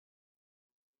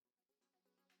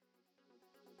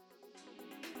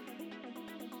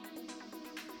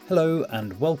Hello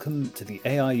and welcome to the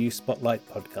AIU Spotlight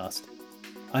podcast.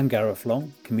 I'm Gareth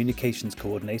Long, Communications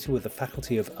Coordinator with the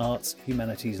Faculty of Arts,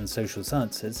 Humanities and Social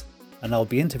Sciences, and I'll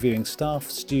be interviewing staff,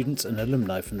 students and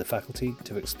alumni from the faculty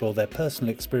to explore their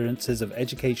personal experiences of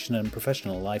education and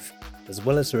professional life, as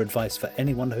well as their advice for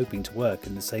anyone hoping to work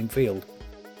in the same field.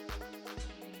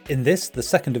 In this, the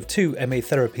second of two MA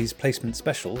Therapies placement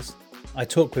specials, I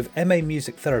talk with MA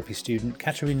Music Therapy student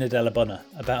Caterina Della Bona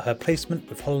about her placement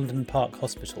with Hollenden Park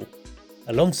Hospital,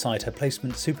 alongside her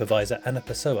placement supervisor Anna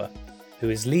Pessoa, who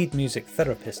is lead music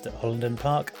therapist at Hollenden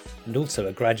Park and also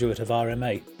a graduate of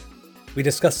RMA. We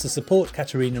discuss the support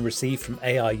Caterina received from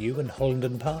AIU and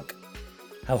Hollenden Park,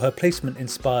 how her placement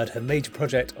inspired her major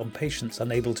project on patients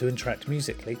unable to interact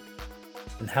musically,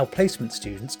 and how placement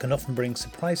students can often bring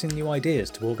surprising new ideas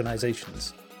to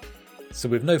organisations. So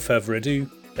with no further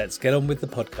ado, let's get on with the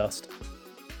podcast.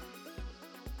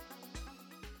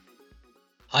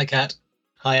 Hi, Kat.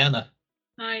 Hi, Anna.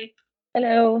 Hi.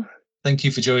 Hello. Thank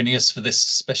you for joining us for this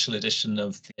special edition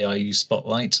of the AIU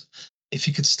Spotlight. If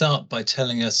you could start by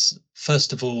telling us,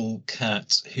 first of all,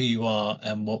 Kat, who you are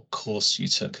and what course you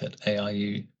took at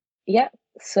AIU. Yeah,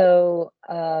 so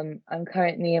I'm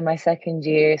currently in my second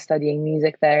year studying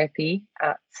music therapy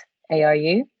at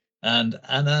AIU. And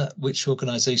Anna, which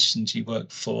organisation do you work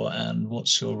for and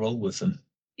what's your role with them?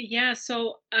 Yeah,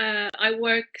 so I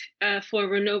work for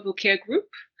Renovo Care Group,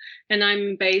 and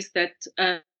I'm based at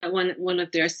one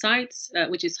of their sites,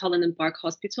 which is Hollenden Park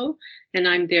Hospital, and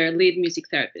I'm their lead music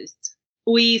therapist.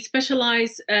 We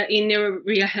specialize in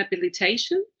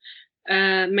neurorehabilitation,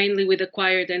 mainly with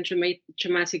acquired and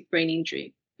traumatic brain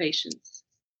injury patients.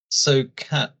 So,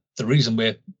 Kat, the reason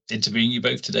we're interviewing you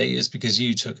both today is because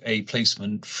you took a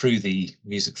placement through the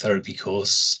music therapy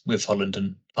course with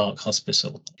Hollenden Park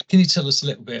Hospital. Can you tell us a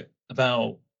little bit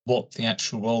about what the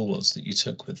actual role was that you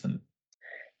took with them?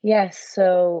 Yes,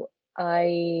 so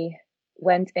I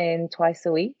went in twice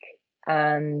a week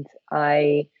and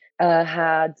I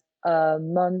had a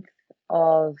month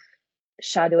of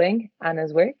shadowing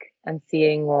Anna's work and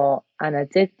seeing what Anna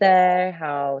did there,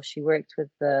 how she worked with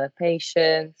the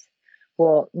patients,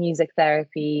 what music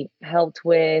therapy helped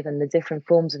with, and the different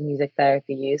forms of music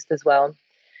therapy used as well.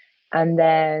 And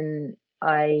then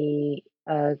I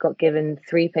got given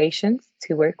 3 patients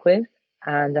to work with,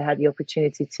 and I had the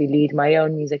opportunity to lead my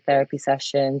own music therapy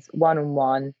sessions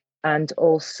one-on-one and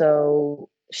also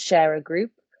share a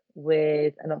group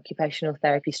with an occupational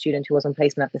therapy student who was on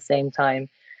placement at the same time.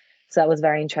 So that was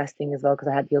very interesting as well, because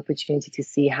I had the opportunity to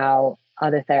see how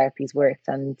other therapies worked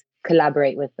and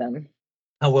collaborate with them.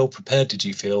 How well prepared did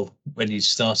you feel when you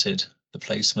started the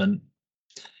placement?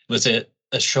 Was it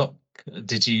a shock?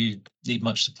 Did you need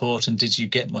much support, and did you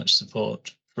get much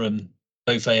support from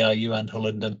both AIU and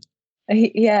Hollenden?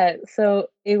 Yeah, so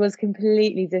it was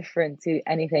completely different to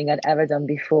anything I'd ever done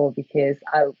before, because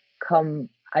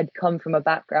I'd come from a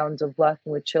background of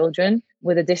working with children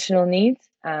with additional needs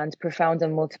and profound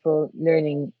and multiple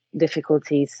learning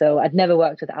difficulties. So I'd never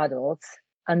worked with adults,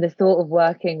 and the thought of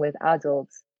working with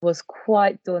adults was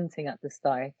quite daunting at the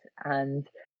start and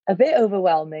a bit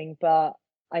overwhelming. But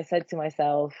I said to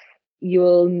myself, you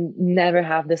will never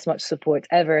have this much support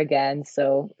ever again.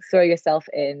 So throw yourself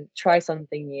in, try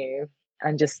something new,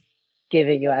 and just give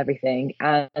it your everything.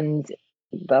 And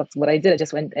that's what I did. I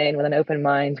just went in with an open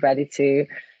mind, ready to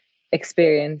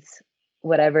experience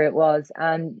whatever it was.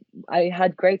 And I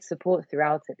had great support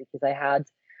throughout it, because I had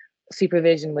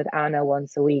supervision with Anna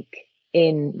once a week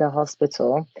in the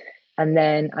hospital. And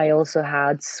then I also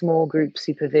had small group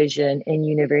supervision in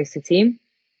university,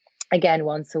 again,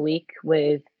 once a week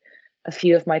with a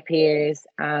few of my peers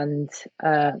and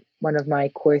one of my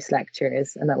course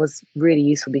lecturers. And that was really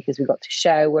useful because we got to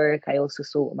share work. I also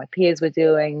saw what my peers were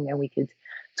doing and we could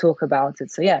talk about it.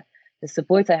 So yeah, the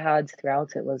support I had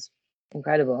throughout it was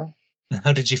incredible.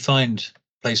 How did you find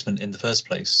placement in the first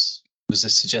place? Was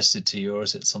this suggested to you, or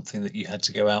is it something that you had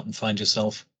to go out and find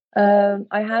yourself?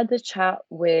 I had a chat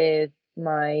with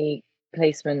my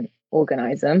placement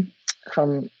organizer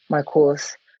from my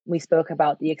course. We spoke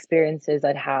about the experiences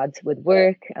I'd had with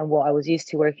work and what I was used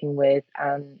to working with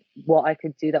and what I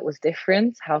could do that was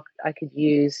different, how I could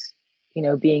use,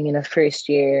 being in a first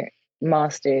year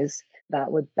master's that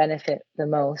would benefit the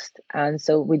most. And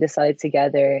so we decided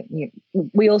together,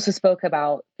 we also spoke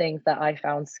about things that I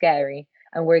found scary,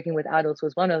 and working with adults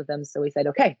was one of them. So we said,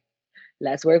 okay,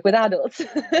 let's work with adults.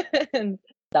 And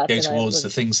that's go towards the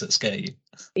things that scare you.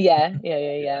 Yeah.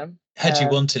 Had you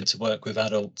wanted to work with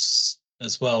adults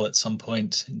as well at some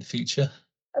point in the future?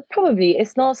 Probably.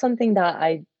 It's not something that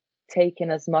I'd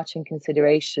taken as much in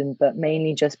consideration, but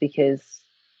mainly just because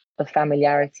of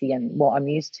familiarity and what I'm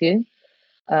used to.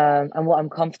 and what I'm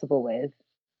comfortable with.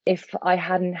 If I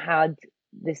hadn't had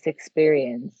this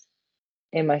experience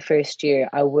in my first year,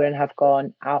 I wouldn't have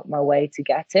gone out my way to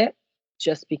get it,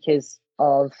 just because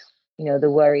of the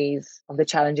worries of the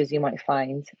challenges you might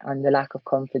find and the lack of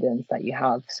confidence that you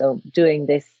have. So doing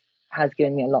this has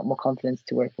given me a lot more confidence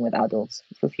to working with adults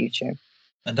for future.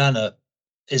 And Anna,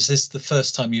 is this the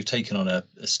first time you've taken on a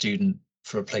student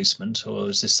for a placement, or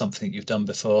is this something you've done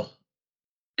before?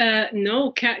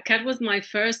 No, Kat was my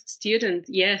first student,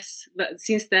 yes. But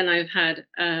since then, I've had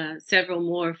several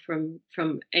more from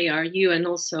ARU and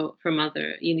also from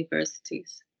other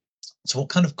universities. So what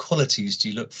kind of qualities do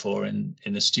you look for in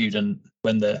a student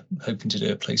when they're hoping to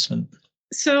do a placement?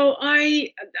 So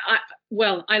I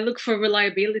look for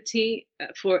reliability,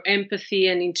 for empathy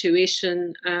and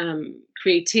intuition,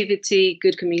 creativity,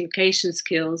 good communication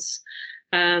skills.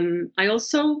 I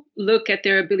also look at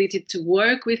their ability to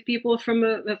work with people from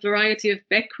a variety of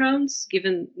backgrounds,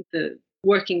 given the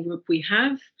working group we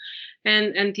have,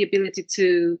 and the ability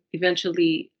to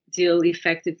eventually deal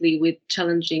effectively with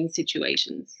challenging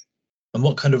situations. And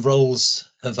what kind of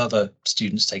roles have other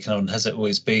students taken on? Has it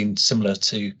always been similar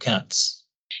to Kat's?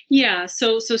 Yeah,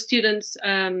 so students,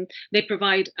 they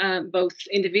provide both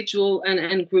individual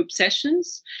and group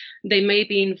sessions. They may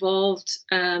be involved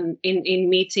in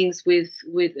meetings with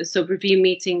review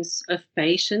meetings of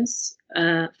patients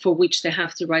for which they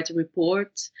have to write a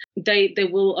report. They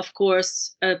will, of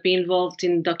course, be involved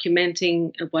in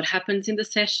documenting what happens in the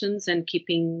sessions and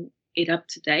keeping it up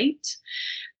to date.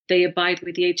 They abide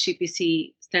with the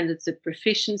HCPC standards of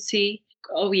proficiency.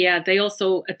 Oh yeah, they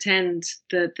also attend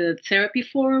the therapy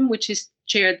forum, which is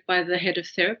chaired by the head of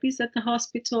therapies at the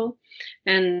hospital,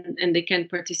 and they can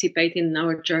participate in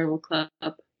our journal club.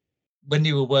 When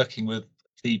you were working with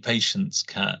the patients,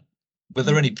 Kat, were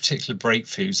there any particular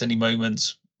breakthroughs, any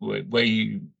moments where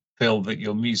you feel that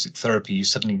your music therapy, you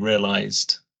suddenly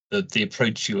realized that the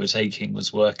approach you were taking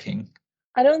was working?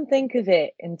 I don't think of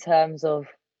it in terms of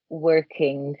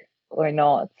working or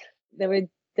not. There were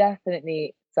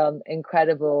definitely some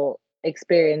incredible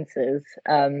experiences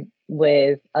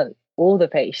with all the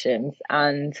patients,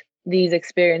 and these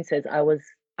experiences I was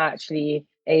actually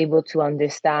able to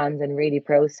understand and really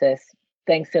process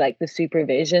thanks to like the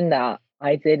supervision that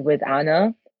I did with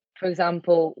Anna. For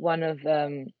example, one of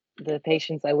the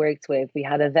patients I worked with, we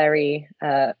had a very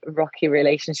rocky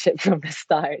relationship from the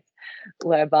start,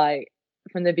 whereby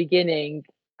from the beginning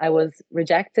I was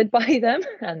rejected by them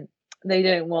and they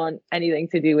didn't want anything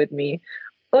to do with me.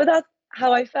 Well, that's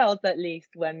how I felt, at least,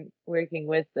 when working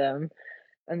with them.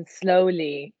 And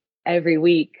slowly, every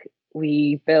week,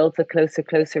 we built a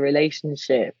closer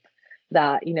relationship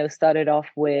that, started off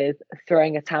with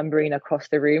throwing a tambourine across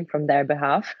the room from their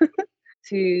behalf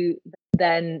to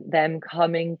then them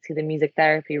coming to the music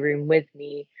therapy room with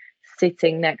me,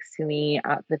 sitting next to me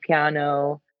at the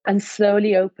piano, and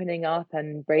slowly opening up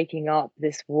and breaking up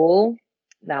this wall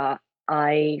that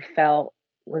I felt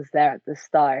was there at the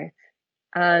start.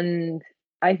 And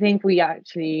I think we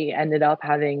actually ended up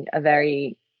having a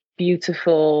very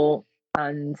beautiful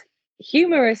and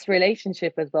humorous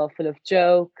relationship as well, full of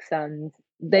jokes, and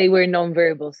they were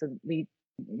nonverbal, so we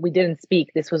didn't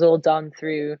speak. This was all done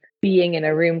through being in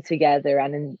a room together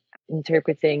and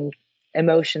interpreting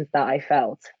emotions that I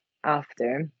felt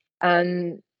after.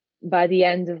 And by the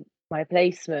end of my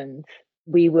placement,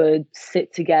 we would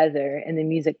sit together in the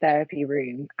music therapy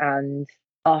room, and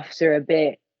after a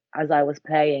bit, as I was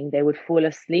playing, they would fall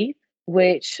asleep,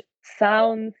 which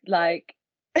sounds like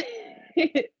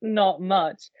not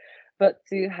much, but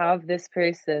to have this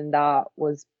person that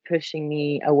was pushing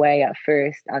me away at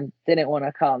first and didn't want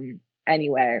to come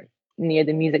anywhere near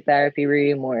the music therapy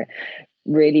room or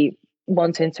really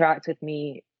want to interact with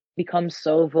me become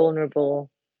so vulnerable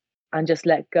and just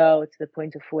let go to the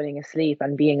point of falling asleep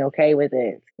and being okay with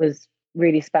it was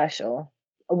really special.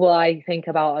 What I think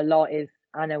about a lot is,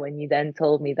 Anna, when you then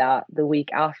told me that the week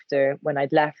after, when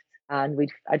I'd left and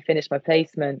I'd finished my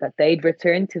placement, that they'd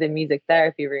returned to the music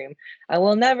therapy room. I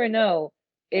will never know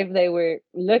if they were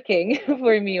looking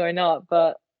for me or not,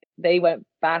 but they went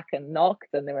back and knocked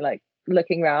and they were like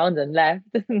looking around and left.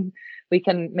 We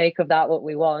can make of that what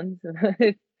we want.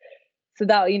 So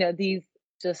that, these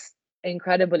just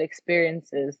incredible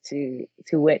experiences to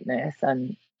witness,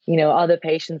 and other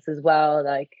patients as well,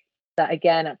 like that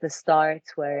again at the start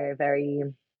were very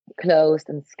closed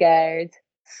and scared,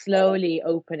 slowly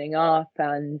opening up,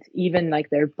 and even like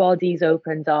their bodies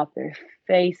opened up, their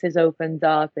faces opened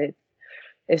up.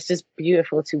 It's just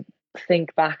beautiful to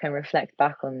think back and reflect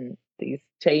back on these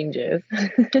changes.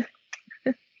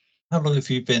 How long have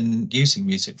you been using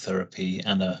music therapy,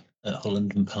 Anna, at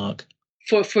Holland and Park?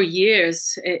 for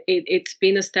years. It's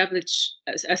been established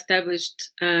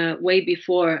way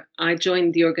before I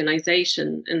joined the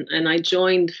organization, and I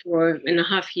joined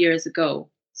 4.5 years ago.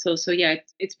 So yeah,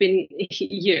 it's been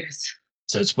years.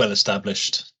 So it's well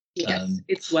established. Yes,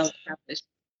 it's well established.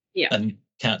 Yeah. And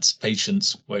Kat's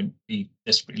patients won't be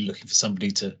desperately looking for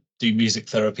somebody to do music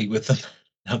therapy with them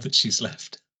now that she's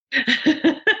left.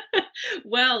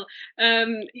 Well,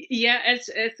 yeah, as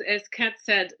Kat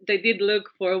said, they did look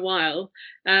for a while,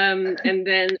 and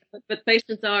then, but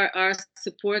patients are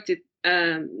supported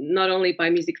not only by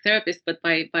music therapists but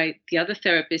by the other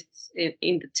therapists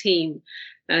in the team.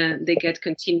 They get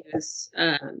continuous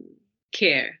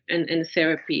care and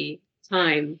therapy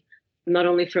time, not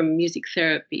only from music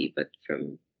therapy but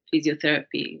from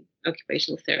physiotherapy,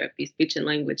 occupational therapy, speech and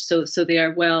language. So they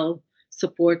are well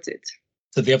supported.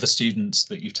 So the other students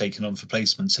that you've taken on for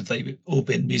placements, have they all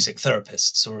been music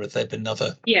therapists, or have there been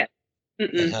other? Yeah.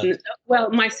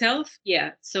 Well, myself,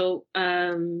 yeah. So,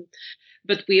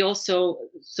 but we also,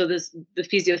 the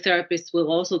physiotherapists will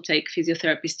also take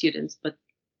physiotherapy students, but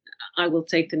I will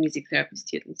take the music therapy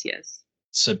students, yes.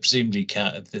 So presumably,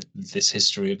 Kat, this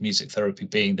history of music therapy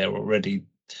being there already,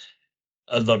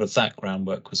 a lot of that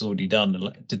groundwork was already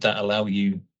done. Did that allow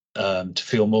you to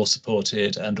feel more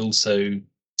supported and also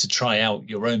to try out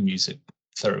your own music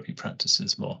therapy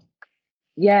practices more?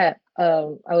 Yeah,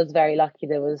 I was very lucky.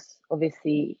 There was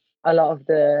obviously a lot of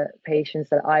the patients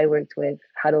that I worked with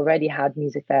had already had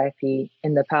music therapy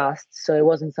in the past, so it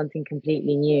wasn't something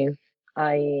completely new.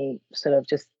 I sort of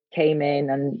just came in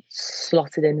and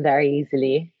slotted in very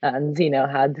easily, and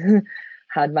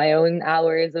had my own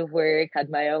hours of work,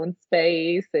 had my own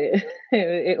space.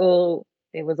 It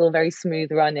was all very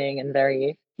smooth running and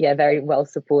very well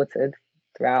supported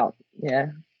throughout.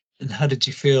 Yeah. And how did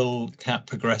you feel Kat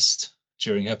progressed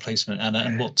during her placement, Anna?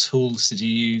 And what tools did you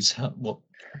use? What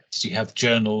did you have,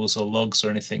 journals or logs or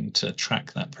anything to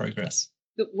track that progress?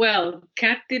 Well,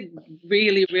 Kat did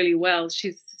really, really well.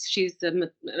 She's a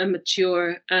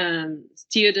mature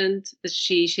student.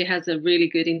 She has a really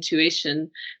good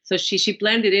intuition, so she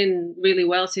blended in really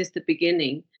well since the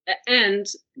beginning. And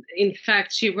in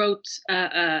fact, she wrote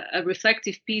a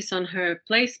reflective piece on her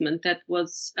placement that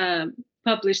was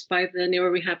published by the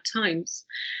Neurorehab Times.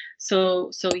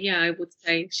 So yeah, I would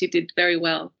say she did very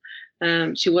well.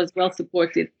 She was well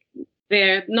supported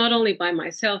there, not only by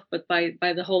myself, but by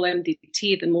the whole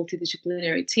MDT, the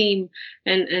multidisciplinary team,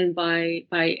 and by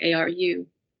ARU.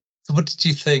 So what did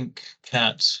you think,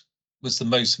 Kat, was the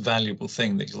most valuable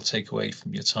thing that you'll take away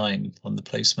from your time on the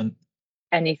placement?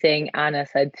 Anything Anna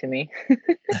said to me.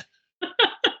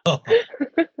 Oh.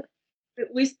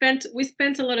 We spent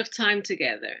a lot of time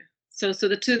together. So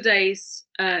the 2 days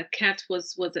Kat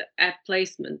was at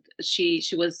placement, she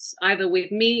was either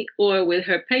with me or with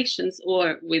her patients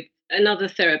or with another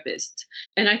therapist.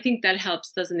 And I think that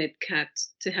helps, doesn't it, Kat,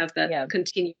 to have that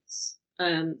continuous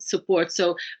support.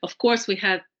 So of course we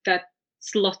had that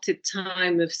slotted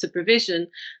time of supervision,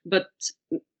 but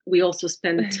we also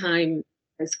spend time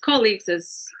as colleagues,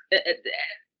 as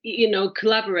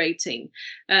collaborating,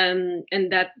 and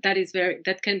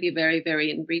that can be very,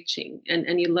 very enriching,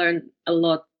 and you learn a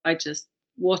lot by just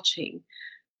watching.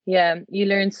 Yeah, you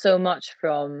learn so much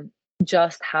from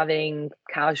just having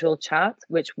casual chat,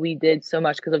 which we did so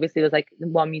much because obviously it was like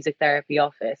one music therapy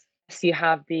office. So you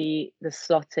have the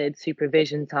slotted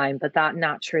supervision time, but that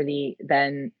naturally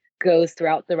then goes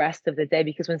throughout the rest of the day,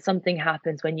 because when something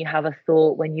happens, when you have a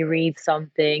thought, when you read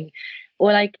something,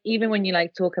 or like even when you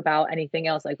like talk about anything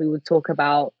else, like we would talk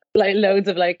about like loads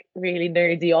of like really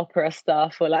nerdy opera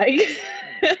stuff, or like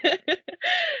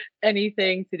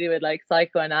anything to do with like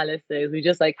psychoanalysis. We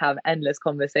just like have endless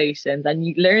conversations, and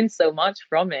you learn so much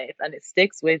from it, and it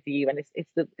sticks with you. And it's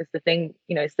the thing,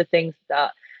 it's the things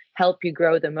that help you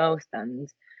grow the most and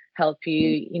help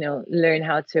you, learn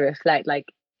how to reflect. Like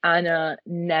Anna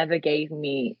never gave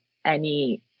me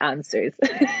any answers.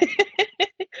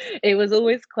 It was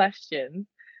always questions,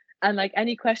 and like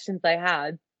any questions I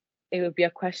had, it would be a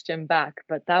question back.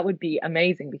 But that would be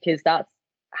amazing, because that's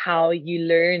how you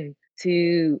learn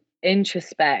to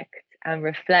introspect and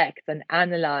reflect and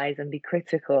analyze and be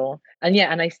critical. And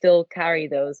I still carry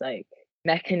those like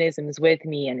mechanisms with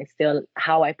me, and it's still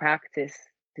how I practice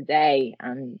today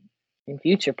and in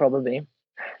future probably.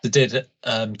 So did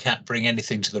Kat bring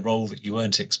anything to the role that you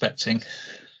weren't expecting,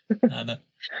 Anna?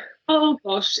 Oh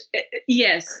gosh,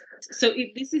 yes. So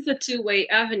this is a two-way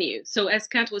avenue. So as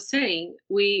Kat was saying,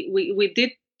 we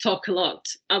did talk a lot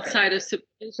outside of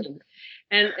supervision,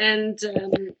 and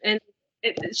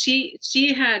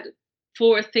she had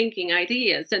forward-thinking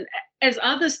ideas. And as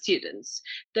other students,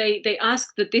 they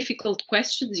ask the difficult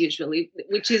questions usually,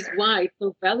 which is why it's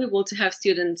so valuable to have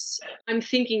students. I'm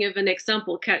thinking of an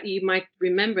example, Kat, you might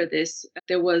remember this.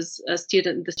 There was a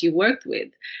student that you worked with.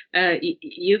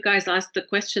 You guys asked the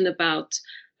question about,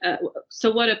 so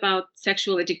what about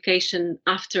sexual education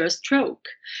after a stroke?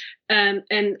 And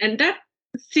that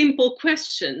simple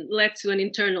question led to an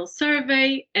internal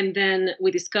survey, and then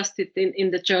we discussed it in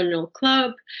the journal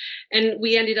club, and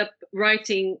we ended up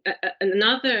writing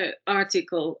another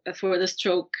article for the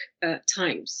Stroke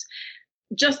Times,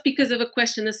 just because of a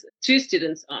question as two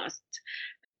students asked.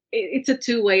 It's a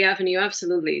two-way avenue,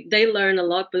 absolutely. They learn a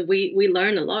lot, but we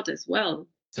learn a lot as well.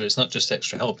 So it's not just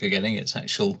extra help you're getting, it's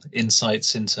actual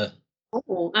insights into...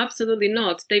 Oh, absolutely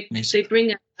not. They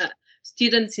bring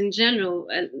students in general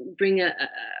bring a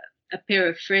pair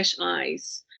of fresh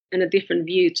eyes and a different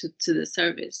view to the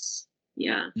service.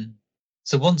 Yeah.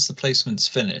 So once the placement's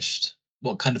finished,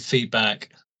 what kind of feedback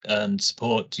and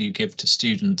support do you give to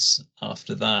students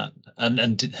after that?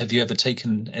 And have you ever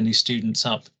taken any students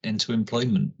up into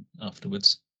employment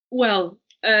afterwards? Well,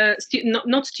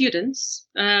 not students,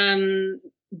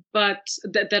 but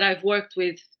that I've worked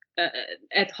with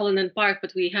at Holland & Park,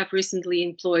 but we have recently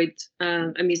employed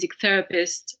a music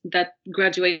therapist that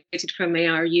graduated from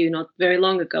ARU not very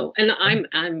long ago, and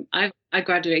I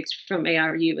graduated from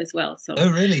ARU as well. So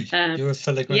oh really? You're a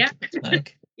fellow graduate? Yeah.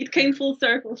 It came full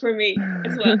circle for me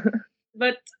as well.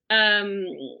 But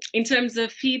in terms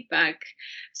of feedback,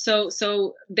 so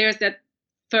there's that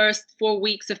first 4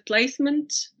 weeks of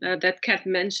placement that Kat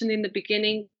mentioned in the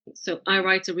beginning. So I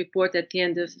write a report at the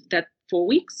end of that 4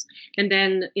 weeks, and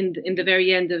then in the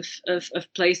very end of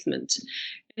placement.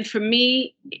 And for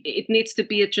me, it needs to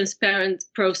be a transparent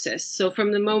process. So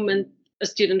from the moment a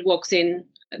student walks in,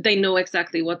 they know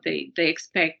exactly what they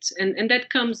expect, and that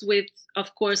comes with,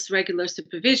 of course, regular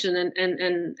supervision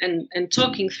and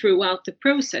talking throughout the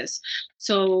process.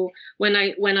 So when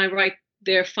I write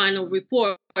their final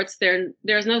reports,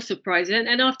 there's no surprise,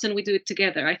 and often we do it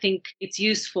together. I think it's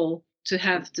useful to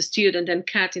have the student and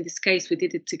Kat, in this case, we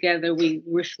did it together. We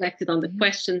reflected on the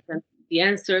questions and the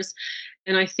answers.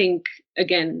 And I think,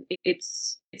 again,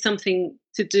 it's something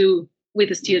to do with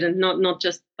the student, not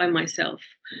just by myself.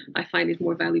 I find it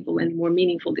more valuable and more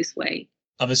meaningful this way.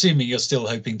 I'm assuming you're still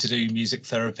hoping to do music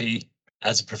therapy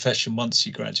as a profession once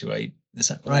you graduate. Is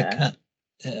that right, Kat?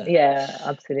 Yeah,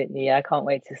 absolutely. I can't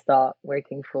wait to start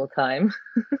working full time.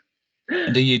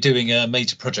 And are you doing a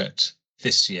major project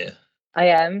this year? I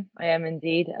am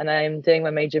indeed, and I'm doing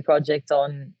my major project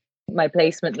on my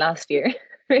placement last year.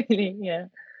 Really, yeah.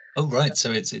 Oh right,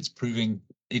 so it's proving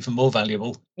even more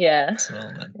valuable. Yeah.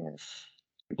 Well, yeah.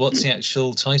 What's the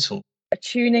actual title?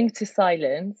 Attuning to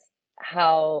Silence: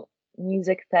 How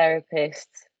Music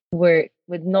Therapists Work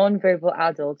with Non-Verbal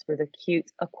Adults with Acute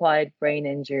Acquired Brain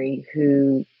Injury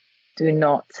Who Do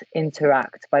Not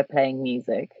Interact by Playing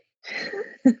Music.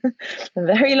 A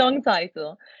very long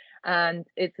title. And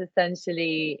it's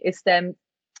essentially, it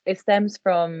stems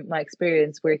from my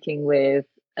experience working with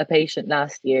a patient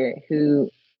last year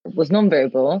who was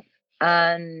nonverbal,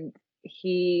 and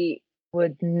he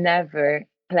would never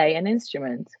play an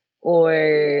instrument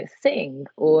or sing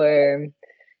or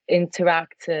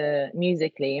interact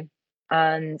musically.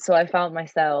 And so I found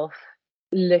myself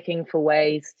looking for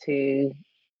ways to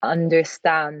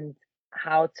understand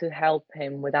how to help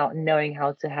him without knowing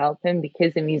how to help him,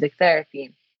 because in music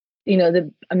therapy, you know,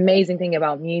 the amazing thing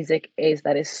about music is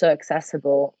that it's so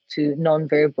accessible to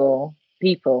nonverbal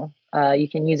people. You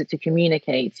can use it to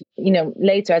communicate. You know,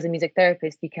 later as a music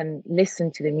therapist, you can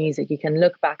listen to the music, you can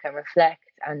look back and reflect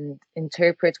and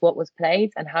interpret what was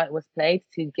played and how it was played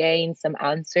to gain some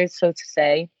answers, so to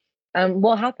say.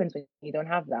 What happens when you don't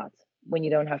have that? When you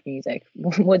don't have music?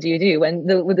 What do you do when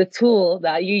the tool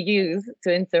that you use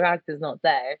to interact is not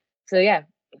there? So yeah,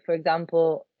 for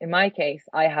example, in my case,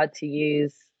 I had to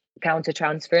use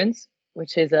countertransference,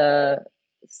 which is a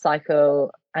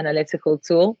psychoanalytical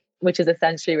tool, which is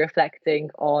essentially reflecting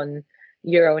on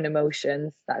your own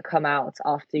emotions that come out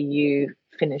after you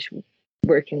finish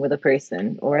working with a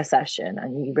person or a session,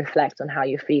 and you reflect on how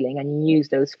you're feeling, and you use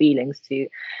those feelings to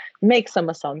make some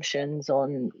assumptions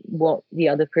on what the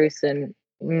other person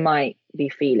might be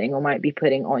feeling or might be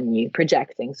putting on you,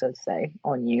 projecting, so to say,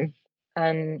 on you.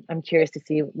 And I'm curious to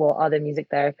see what other music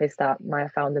therapists that might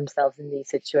have found themselves in these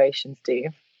situations do.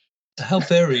 How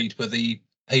varied were the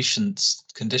patients'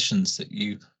 conditions that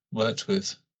you worked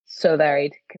with? So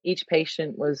varied. Each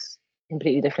patient was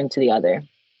completely different to the other.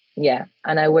 Yeah.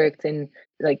 And I worked in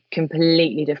like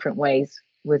completely different ways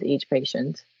with each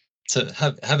patient. So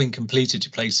having completed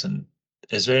your placement,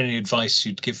 is there any advice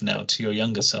you'd give now to your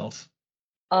younger self?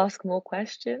 ask more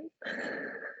questions.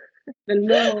 And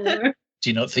more. Do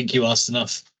you not think you asked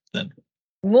enough then?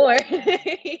 More.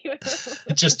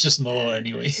 just more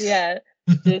anyway. Yeah,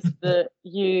 just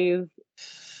use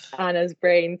Anna's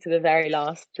brain to the very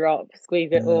last drop,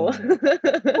 squeeze it all.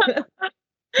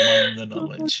 Mine the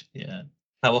knowledge. Yeah.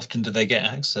 How often do they get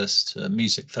access to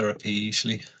music therapy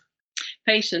usually?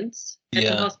 Patients at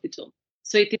the hospital.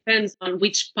 So it depends on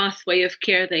which pathway of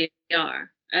care they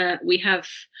are. We have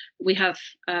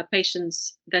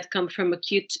patients that come from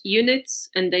acute units,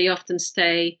 and they often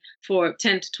stay for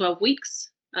 10 to 12 weeks.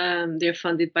 They're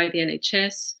funded by the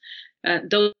NHS.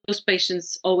 Those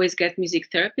patients always get music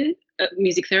therapy.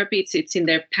 It's in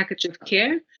their package of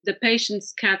care. The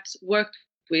patients Kat worked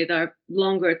with are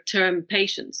longer term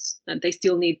patients, and they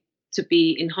still need to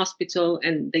be in hospital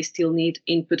and they still need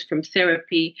input from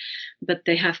therapy, but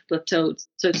they have plateaued,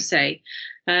 so to say.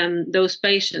 Those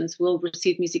patients will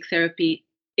receive music therapy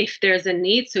if there's a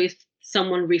need. So if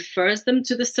someone refers them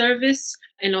to the service,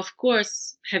 and of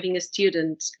course, having a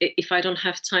student, if I don't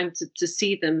have time to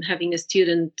see them, having a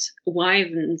student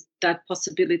widens that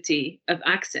possibility of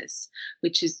access,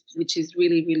 which is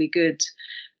really, really good.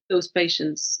 Those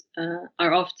patients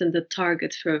are often the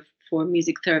target for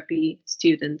music therapy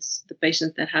students, the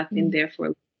patients that have been there for a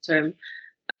long term.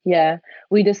 Yeah,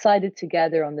 we decided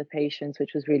together on the patients,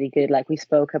 which was really good. Like, we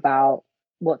spoke about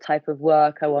what type of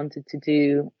work I wanted to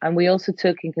do. And we also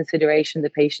took in consideration the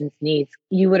patient's needs.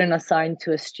 You wouldn't assign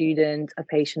to a student a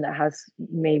patient that has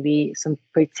maybe some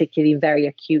particularly very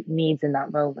acute needs in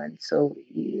that moment. So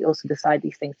you also decide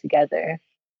these things together.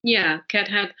 Yeah, Kat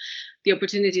had the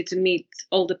opportunity to meet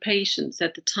all the patients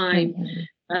at the time.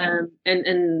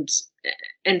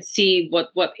 And see what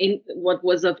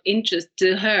was of interest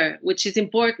to her, which is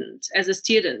important as a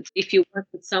student. If you work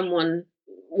with someone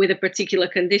with a particular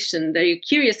condition that you're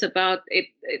curious about, it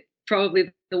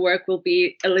probably the work will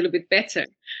be a little bit better.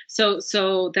 So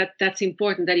that's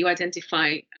important that you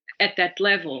identify at that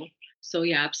level. So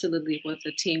yeah, absolutely, it was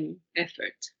a team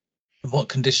effort. What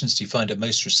conditions do you find are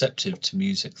most receptive to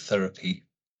music therapy?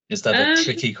 Is that a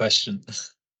tricky question?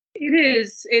 It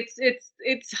is.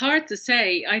 It's hard to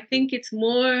say. I think it's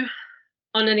more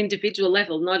on an individual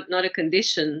level, not a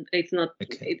condition. It's not.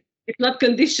 Okay. It's not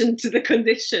conditioned to the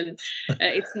condition.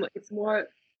 It's more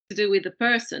to do with the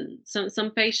person.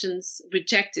 Some patients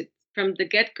reject it from the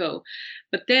get-go,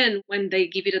 but then when they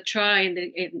give it a try and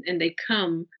they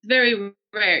come, very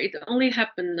rare. It only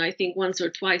happened, I think, once or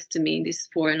twice to me in these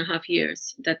 4.5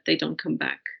 years that they don't come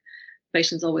back.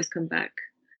 Patients always come back.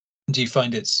 Do you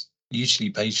find it's usually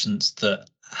patients that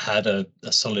had a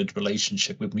solid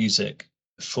relationship with music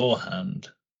beforehand,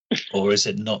 or is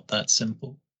it not that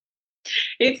simple?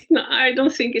 It's not. I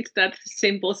don't think it's that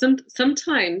simple.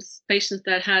 Sometimes patients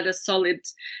that had a solid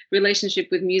relationship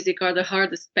with music are the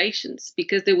hardest patients,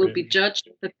 because they will be judged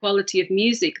on the quality of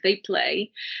music they play,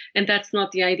 and that's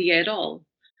not the idea at all.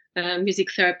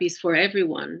 Music therapy is for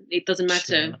everyone. It doesn't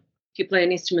matter if you play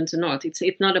an instrument or not. It's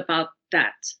not about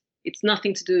that. It's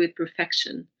nothing to do with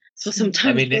perfection. So sometimes,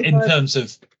 I mean, in terms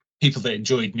of people that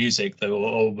enjoyed music, though,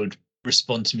 or would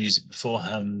respond to music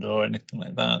beforehand or anything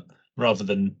like that, rather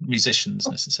than musicians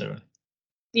necessarily.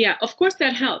 Yeah, of course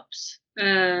that helps.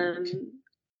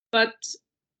 But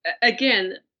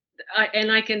again,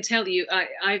 I can tell you,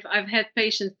 I've had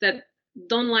patients that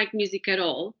don't like music at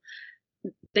all.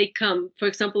 They come, for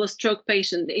example, a stroke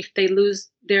patient, if they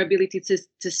lose their ability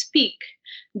to speak,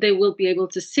 they will be able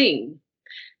to sing.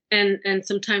 And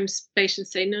sometimes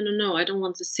patients say, no, I don't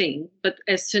want to sing. But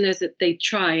as soon as they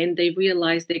try and they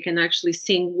realize they can actually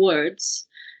sing words,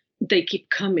 they keep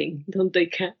coming, don't they,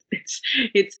 Kat?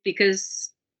 It's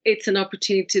because it's an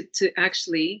opportunity to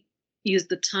actually use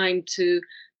the time to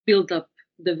build up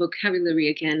the vocabulary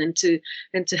again, and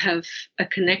to have a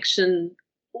connection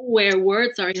where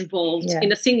words are involved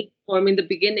in a singing form in the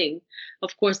beginning.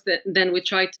 Of course, then we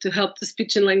try to help the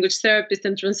speech and language therapist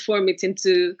and transform it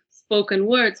into spoken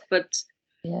words, but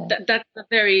that's a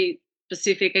very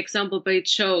specific example, but it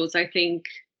shows, I think,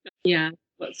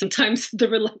 sometimes the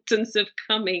reluctance of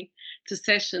coming to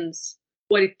sessions,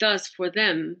 what it does for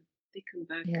them, they come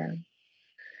back. Yeah,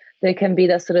 there can be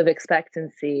that sort of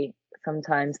expectancy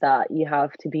sometimes that you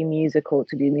have to be musical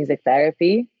to do music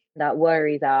therapy, that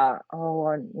worry that,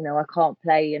 I can't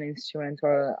play an instrument,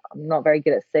 or I'm not very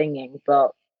good at singing.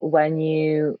 But when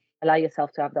you allow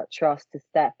yourself to have that trust to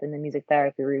step in the music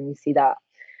therapy room, you see that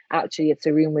actually it's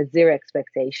a room with zero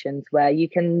expectations, where you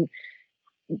can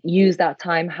use that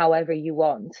time however you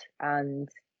want, and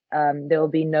there will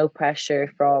be no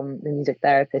pressure from the music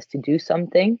therapist to do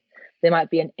something. There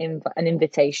might be an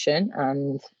invitation,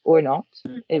 or not.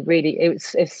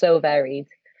 It's so varied.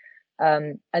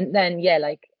 And then, yeah,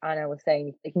 like Anna was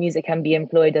saying, like music can be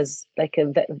employed as like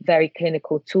a very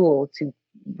clinical tool to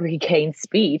regain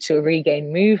speech or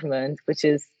regain movement, which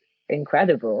is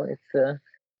incredible. It's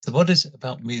So what is it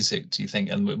about music, do you think?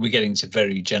 And we're getting to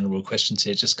very general questions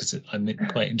here just because I'm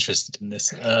quite interested in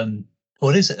this.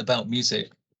 What is it about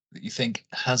music that you think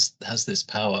has this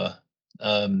power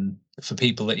for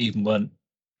people that even weren't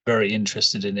very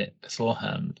interested in it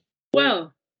beforehand?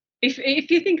 Well,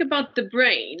 if you think about the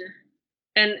brain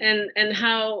and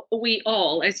how we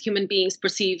all as human beings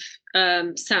perceive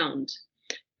sound,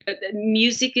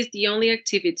 music is the only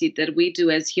activity that we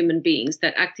do as human beings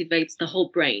that activates the whole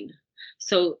brain.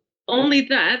 So only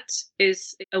that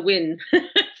is a win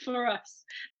for us.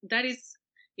 That is,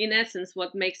 in essence,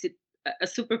 what makes it a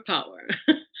superpower.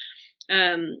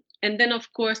 And then,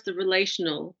 of course, the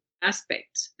relational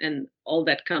aspect and all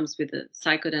that comes with the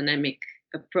psychodynamic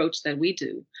approach that we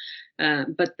do.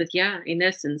 But yeah, in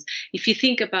essence, if you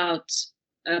think about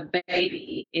a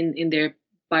baby in their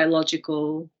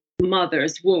biological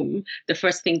mother's womb, the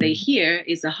first thing they hear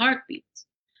is a heartbeat.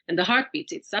 And the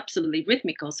heartbeat, it's absolutely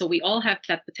rhythmical. So we all have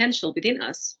that potential within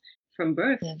us from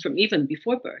birth, from even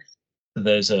before birth.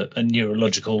 There's a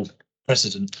neurological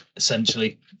precedent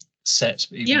essentially set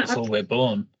even before we're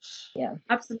born. Yeah,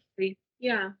 absolutely.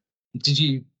 Yeah. Did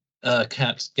you,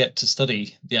 Kat, get to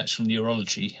study the actual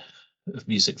neurology of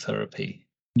music therapy,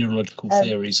 neurological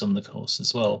theories on the course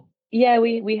as well? Yeah,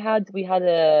 we had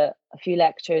a few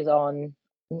lectures on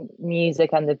music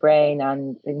and the brain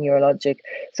and the neurologic.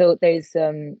 So there's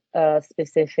a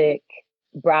specific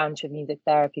branch of music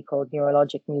therapy called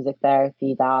neurologic music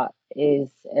therapy that is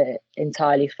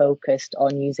entirely focused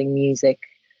on using music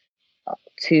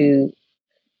to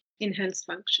enhance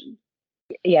function.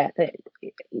 Yeah,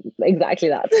 exactly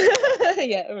that.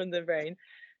 Yeah, on the brain.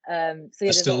 So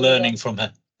yeah, still learning from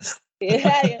her.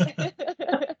 Yeah.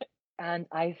 And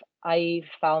I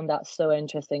found that so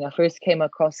interesting. I first came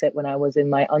across it when I was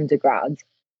in my undergrad,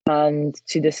 and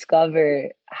to discover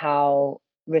how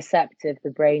receptive the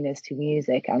brain is to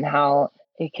music and how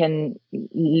it can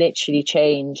literally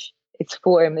change its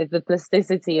form if the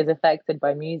plasticity is affected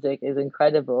by music is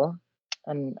incredible.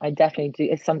 And I definitely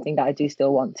do. It's something that I do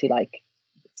still want to like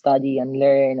study and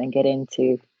learn and get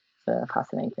into. So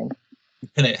fascinating.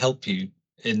 Can it help you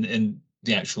in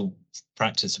the actual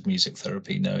practice of music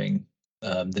therapy, knowing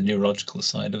the neurological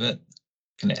side of it?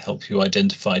 Can it help you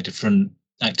identify different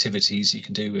activities you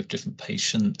can do with different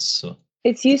patients? Or?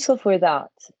 It's useful for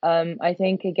that. I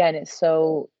think, again, it's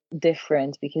so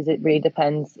different because it really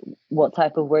depends what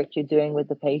type of work you're doing with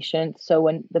the patient. So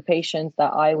when the patients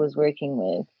that I was working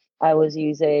with, I was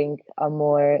using a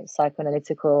more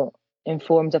psychoanalytical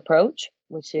informed approach,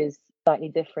 which is slightly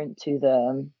different to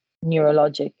the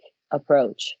neurologic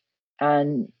approach.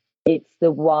 And it's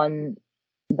the one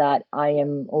that I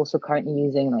am also currently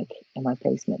using like in my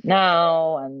placement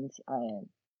now. And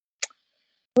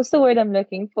what's the word I'm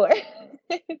looking for?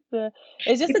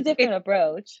 It's just a different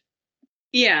approach.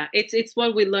 Yeah, it's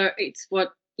what we learn. It's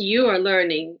what you are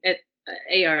learning at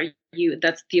ARU.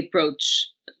 That's the approach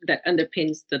that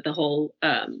underpins the whole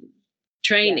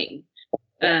training.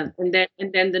 Yeah. And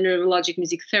then the neurologic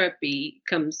music therapy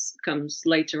comes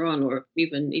later on, or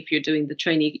even if you're doing the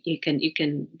training, you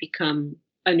can become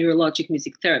a neurologic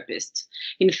music therapist.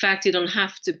 In fact, you don't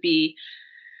have to be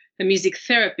a music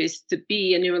therapist to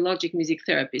be a neurologic music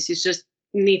therapist. You just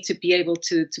need to be able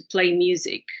to play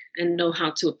music and know how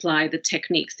to apply the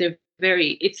techniques.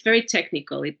 It's very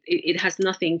technical. It has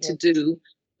nothing to do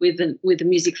with the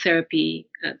music therapy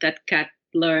that Kat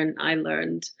learned, I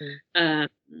learned.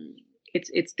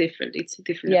 It's different. It's a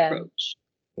different approach.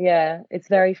 Yeah, it's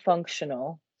very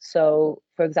functional. So,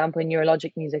 for example, in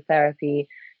neurologic music therapy,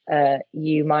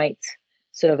 you might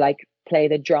sort of like play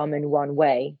the drum in one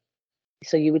way.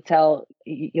 So you would tell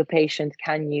your patient,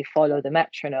 can you follow the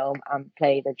metronome and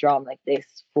play the drum like this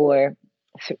for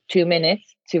 2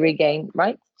 minutes to regain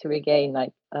like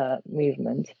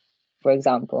movement, for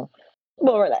example,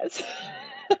 more or less.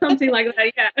 Something like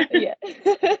that, yeah.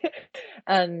 Yeah.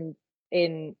 And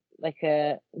in like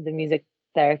the music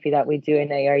therapy that we do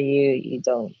in ARU, you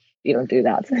don't do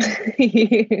that.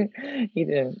 you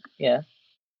don't. Yeah.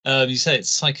 You say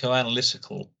it's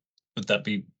psychoanalytical. Would that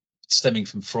be stemming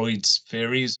from Freud's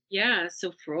theories? Yeah,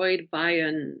 so Freud,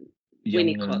 Bion,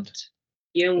 Winnicott,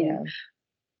 Jung.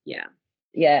 Yeah.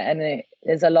 And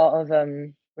there's a lot of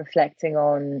reflecting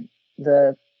on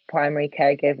the primary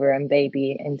caregiver and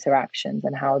baby interactions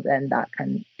and how then that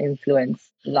can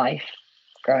influence life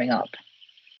growing up.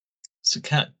 So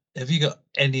Kat, have you got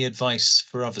any advice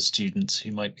for other students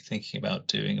who might be thinking about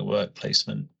doing a work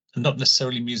placement? And not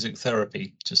necessarily music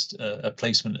therapy, just a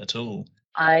placement at all?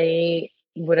 I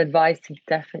would advise to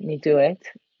definitely do it,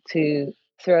 to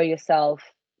throw yourself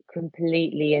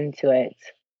completely into it.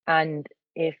 And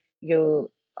if you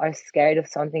are scared of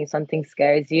something, something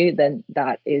scares you, then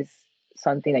that is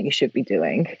something that you should be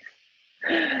doing.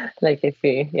 Like if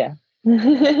you,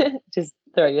 just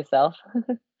throw yourself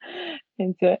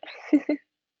into it.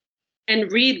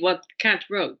 And read what Kat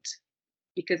wrote,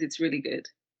 because it's really good.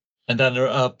 And then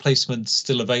are placements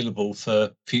still available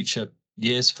for future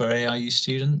years for AIU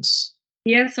students?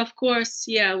 Yes, of course.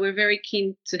 Yeah, we're very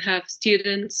keen to have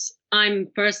students. I'm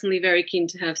personally very keen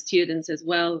to have students as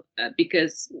well,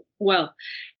 because, well,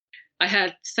 I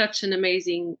had such an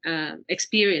amazing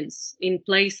experience in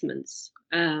placements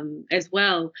as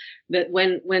well, that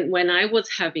when I was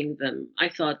having them, I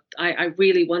thought I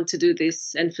really want to do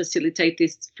this and facilitate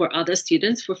this for other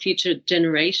students, for future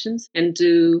generations, and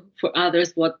do for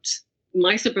others what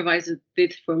my supervisor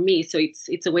did for me. So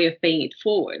it's a way of paying it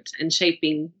forward and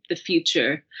shaping the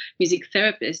future music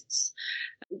therapists.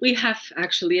 We have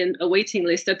actually a waiting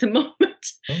list at the moment.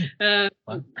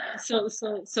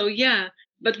 So yeah,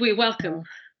 but we welcome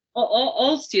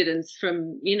all students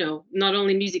from, not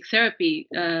only music therapy,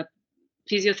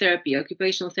 physiotherapy,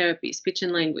 occupational therapy, speech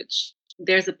and language.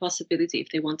 There's a possibility, if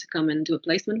they want to come and do a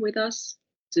placement with us,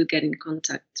 to get in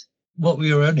contact. What were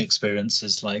your own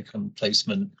experiences like on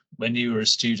placement when you were a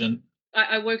student?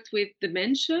 I worked with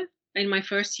dementia in my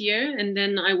first year, and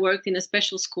then I worked in a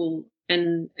special school.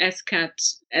 And as Kat,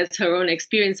 as her own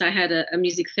experience, I had a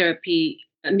music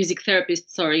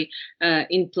therapist,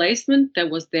 in placement that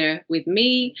was there with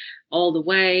me all the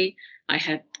way. I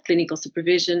had clinical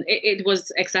supervision. It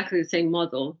was exactly the same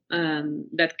model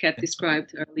that Kat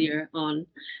described earlier on.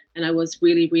 And I was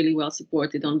really, really well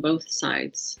supported on both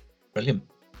sides. Brilliant.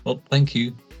 Well, thank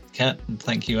you, Kat, and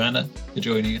thank you, Anna, for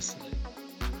joining us today.